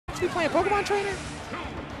actually playing Pokemon Trainer?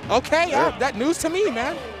 Okay, Yeah. that news to me,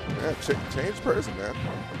 man. Yeah, change person, man.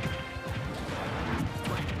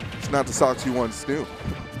 It's not the socks you once knew.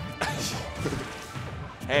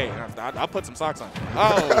 Hey, I'll put some socks on.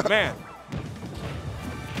 Oh, man.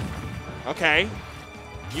 Okay.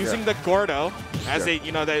 Using the Gordo as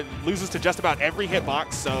that loses to just about every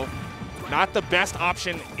hitbox, so not the best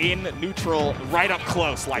option in neutral right up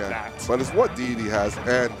close like that. But it's what DD has,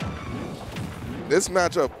 and this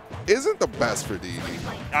matchup isn't the best for DD.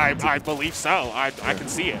 I believe so. I can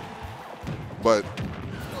see it. But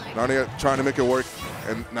Narnia trying to make it work,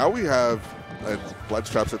 and now we have a ledge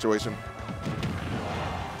trap situation.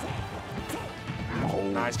 Oh.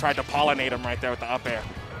 Nice, tried to pollinate him right there with the up air.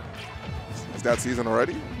 Is that season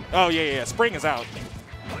already? Oh, yeah. Spring is out.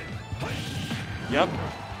 Yep.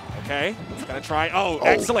 Okay, he's gonna try. Oh,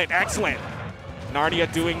 excellent.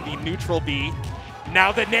 Narnia doing the neutral B.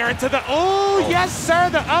 Now the Nair into the, yes,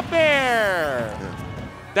 sir, the up air. Yeah.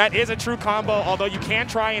 That is a true combo, although you can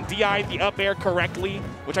try and DI the up air correctly,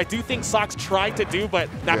 which I do think Sox tried to do, but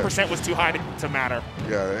that percent was too high to matter.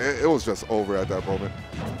 Yeah, it was just over at that moment.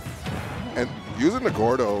 And using the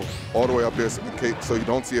Gordo all the way up there so you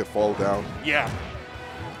don't see it fall down. Yeah.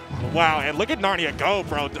 Wow, and look at Narnia go,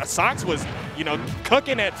 bro. Sox was,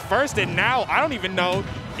 cooking at first, and now I don't even know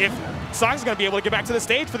if Sox is going to be able to get back to the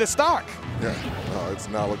stage for this stock. Yeah, no, it's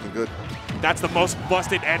not looking good. That's the most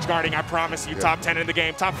busted edge guarding, I promise you. Top 10 in the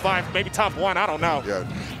game, top 5, maybe top 1, I don't know. Yeah,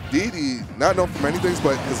 DD, not known for many things,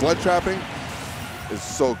 but his ledge trapping is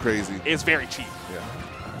so crazy. It's very cheap. Yeah.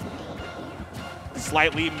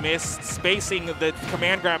 Slightly missed spacing the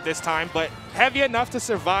command grab this time, but heavy enough to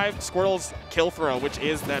survive Squirtle's kill throw, which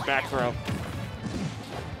is that back throw.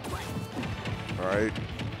 All right,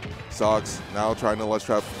 Sox now trying to ledge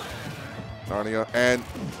trap Narnia, and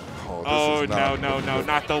no,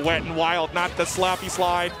 not the wet and wild, not the sloppy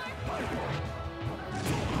slide.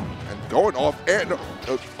 And going off and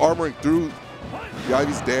armoring through the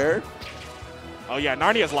Ivy's dare. Oh yeah,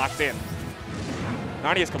 Narnia's locked in.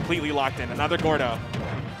 Narnia's completely locked in. Another Gordo.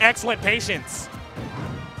 Excellent patience.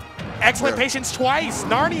 Excellent patience twice.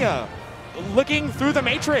 Narnia looking through the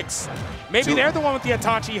matrix. Maybe they're the one with the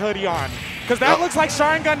Itachi hoodie on, because that looks like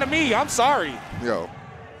Sharingan to me. I'm sorry. Yo,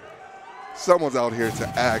 someone's out here to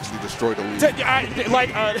actually destroy the lead.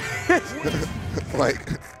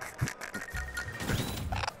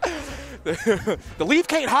 The leaf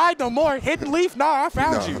can't hide no more. Hidden leaf, nah, I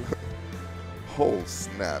found you. Oh,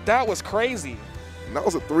 snap. That was crazy. And that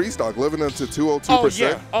was a 3-stock, living into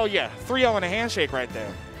 202%. Oh, yeah. 3-0 and a handshake right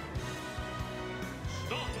there.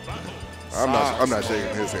 I'm not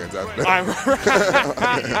shaking his hands after that.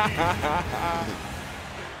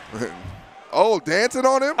 Oh, dancing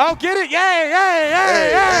on him? Oh, get it. Yay.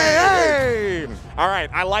 All right,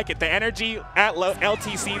 I like it. The energy at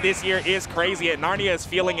LTC this year is crazy, and Narnia is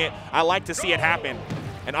feeling it. I like to see it happen.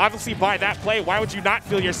 And obviously by that play, why would you not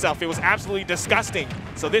feel yourself? It was absolutely disgusting.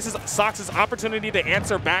 So this is Sox's opportunity to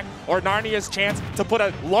answer back, or Narnia's chance to put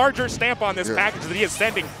a larger stamp on this package that he is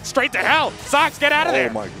sending straight to hell. Sox, get out of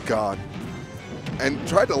there. Oh my God. And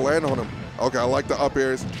tried to land on him. Okay, I like the up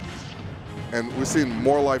airs. And we're seeing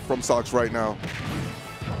more life from Sox right now.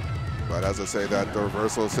 But as I say, that the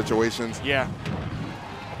reversal of situations. Yeah.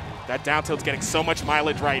 That down tilt's getting so much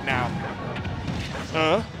mileage right now.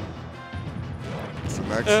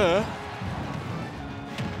 Next.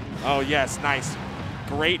 Oh, yes, nice.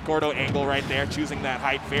 Great Gordo angle right there, choosing that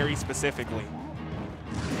height very specifically.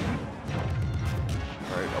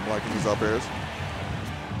 All right, I'm liking these up airs.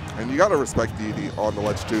 And you got to respect DD on the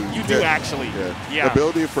ledge, too. You do, actually. Yeah. The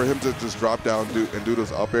ability for him to just drop down and do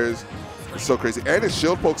those up airs is so crazy. And his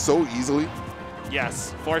shield pokes so easily.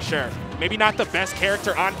 Yes, for sure. Maybe not the best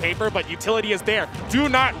character on paper, but utility is there. Do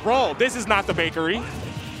not roll. This is not the bakery.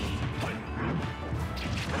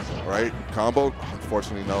 Right, combo,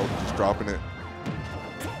 unfortunately no, just dropping it.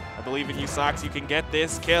 I believe in you, Sox, you can get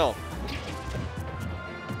this kill.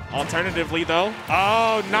 Alternatively though,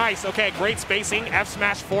 oh nice, okay, great spacing, F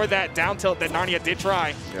smash for that down tilt that Narnia did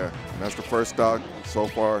try. Yeah, and that's the first stock so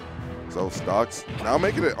far. So stocks, now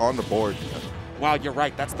making it on the board. Wow, you're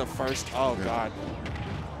right, that's the first, God.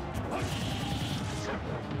 All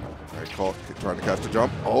right, trying to catch the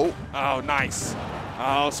jump, Oh, nice.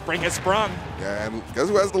 Oh, Spring has sprung. Yeah, and guess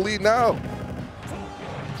who has the lead now?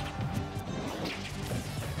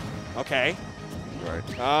 Okay. Right.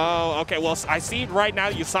 Oh, okay. Well, I see right now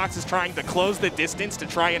Sox is trying to close the distance to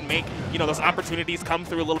try and make, those opportunities come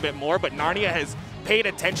through a little bit more, but Narnia has paid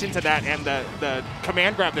attention to that, and the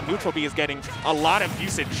command grab, the neutral B, is getting a lot of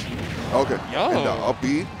usage. Okay. Yo. And the up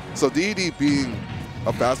B. So DD being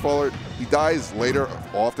a fast faller, he dies later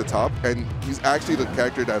off the top, and he's actually the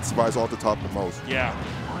character that survives off the top the most. Yeah.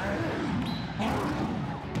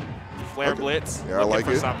 Flare blitz. Yeah, I like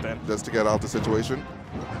it. Something. Just to get out the situation.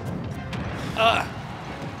 Oh,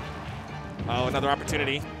 another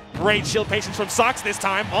opportunity. Great shield patience from Sox this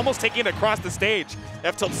time, almost taking it across the stage.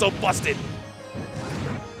 F-tilt so busted.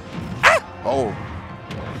 Ah! Oh.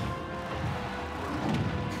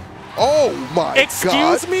 Oh my God.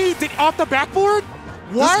 Excuse me? Off the backboard?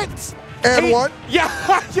 What? And what? Yeah,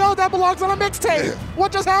 yo, that belongs on a mixtape.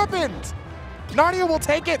 What just happened? Narnia will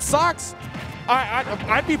take it, Sox.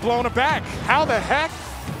 I'd be blown aback. How the heck?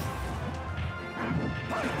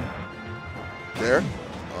 There?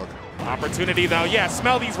 Okay. Opportunity though, yeah,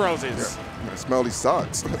 smell these roses. Yeah. I smell these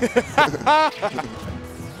socks.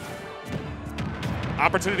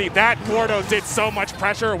 Opportunity, that Gordo did so much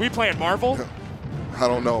pressure. Are we playing Marvel? I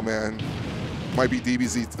don't know, man. Might be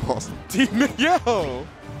DBZ also. Yo!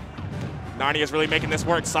 Narnia's really making this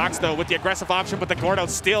work. Sox though with the aggressive option, but the Gordo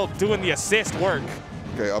still doing the assist work.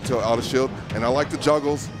 Okay, up tilt, out of shield, and I like the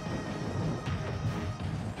juggles.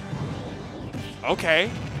 Okay.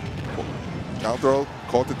 Down throw,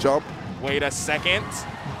 caught the jump. Wait a second.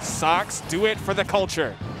 Sox, do it for the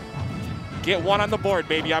culture. Get one on the board,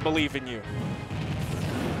 baby. I believe in you.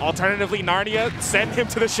 Alternatively, Narnia, send him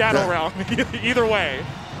to the Shadow Realm. Either way.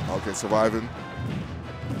 Okay, surviving.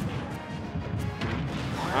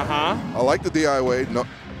 Uh-huh. I like the DI way. No.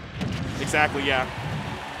 Exactly, yeah.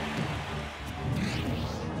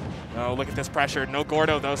 Oh, look at this pressure. No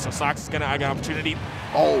Gordo, though, so Sox is going to have an opportunity.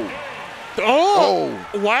 Oh. Oh!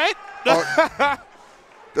 What?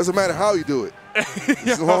 Doesn't matter how you do it,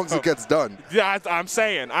 as long as it gets done. Yeah, I'm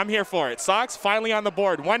saying. I'm here for it. Sox finally on the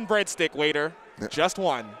board. One breadstick, waiter. Yeah. Just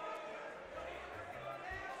one.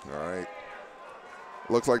 All right.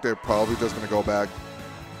 Looks like they're probably just going to go back.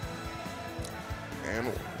 And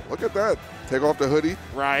look at that. Take off the hoodie.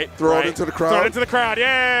 Right. Throw it into the crowd. Throw it into the crowd.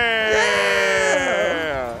 Yeah!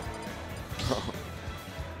 Yeah!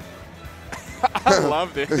 I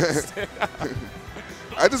love this.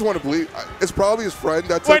 I just want to believe it's probably his friend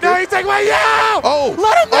that took Wait, no, he's taking my yeah! Oh!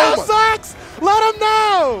 Let him know, oh Sox! Let him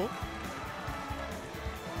know!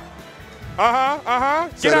 Uh-huh.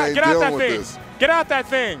 Get out that thing. This. Get out that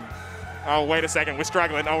thing. Oh, wait a second. We're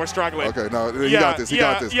struggling. Oh, we're struggling. Okay, no, you got this. You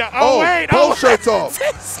got this. Yeah. Oh, wait. Both shirts off.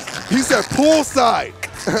 He said poolside.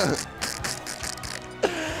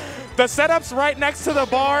 The setup's right next to the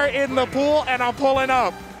bar in the pool, and I'm pulling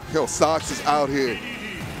up. Yo, Sox is out here.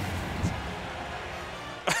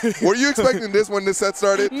 Were you expecting this when this set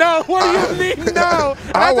started? No, what do you mean no?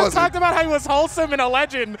 I just talked about how he was wholesome and a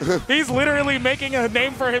legend. He's literally making a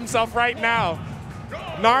name for himself right now.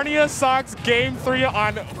 Narnia Sox Game 3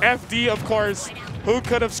 on FD, of course. Who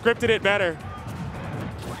could have scripted it better?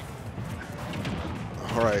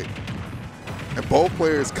 All right. And both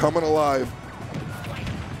players coming alive.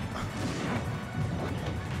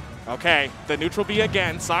 Okay, the neutral B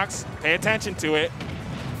again. Sox, pay attention to it.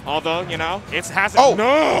 Although, you know, it hasn't. Oh!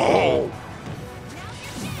 No!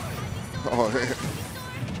 Oh, man.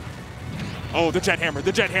 Oh, the jet hammer,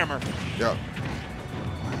 the jet hammer. Yeah.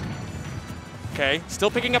 Okay, still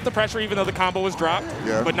picking up the pressure even though the combo was dropped.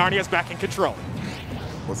 Yeah. But Narnia's back in control.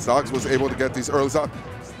 Well, Sox was able to get these early shots.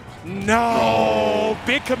 No!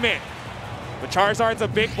 Big commit. The Charizard's a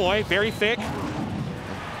big boy, very thick.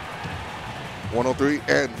 103,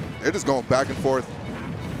 and they're just going back and forth.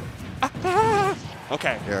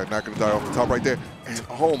 Okay. Yeah, not going to die off the top right there. And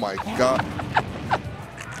oh my God.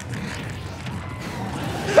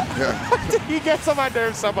 Yeah. He gets on my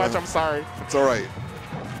nerves so much, I'm sorry. It's all right.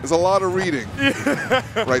 There's a lot of reading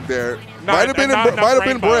right there. Might have been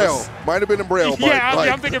in Braille. Might have been in Braille. Yeah, but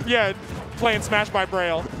I'm thinking, playing Smash by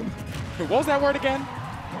Braille. What was that word again?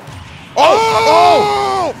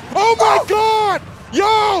 Oh my God!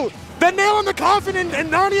 Yo! The nail in the coffin and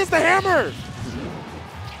Narnia's the hammer.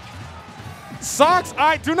 Sox,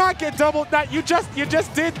 I do not get double. You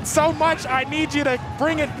just did so much. I need you to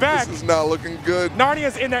bring it back. This is not looking good.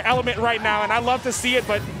 Narnia's in their element right now, and I love to see it.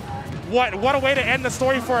 But what a way to end the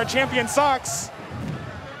story for our champion Sox.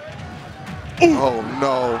 Ooh. Oh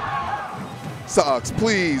no, Sox,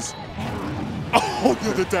 please. Oh,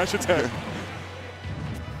 the dash attack.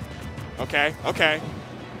 Okay.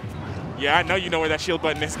 Yeah, I know you know where that shield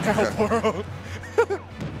button is now, bro.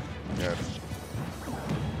 Yeah.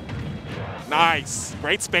 Nice.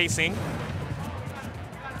 Great spacing.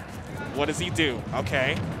 What does he do?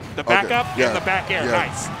 Okay. The backup and the back air. Yeah.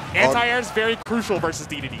 Nice. Anti-air is very crucial versus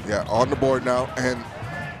DDD. Yeah, on the board now and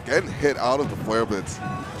getting hit out of the flare blitz.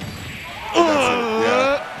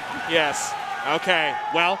 Yeah. Yes. Okay.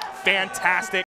 Well, fantastic.